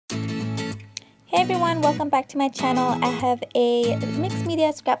Hey everyone, welcome back to my channel. I have a mixed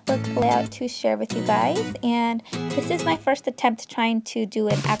media scrapbook layout to share with you guys, and this is my first attempt trying to do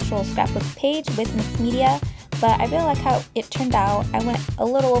an actual scrapbook page with mixed media, but I really like how it turned out. I went a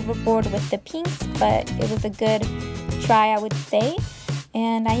little overboard with the pinks, but it was a good try, I would say.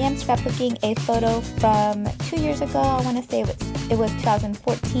 And I am scrapbooking a photo from 2 years ago. I want to say it was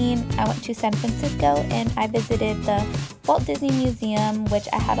 2014. I went to San Francisco and I visited the Walt Disney Museum, which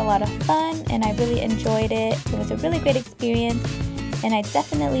I had a lot of fun and I really enjoyed it. It was a really great experience and I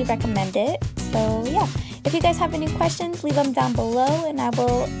definitely recommend it. So yeah, if you guys have any questions, leave them down below and I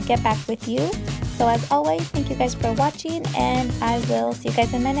will get back with you. So as always, thank you guys for watching and I will see you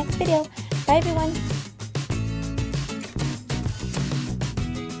guys in my next video. Bye everyone!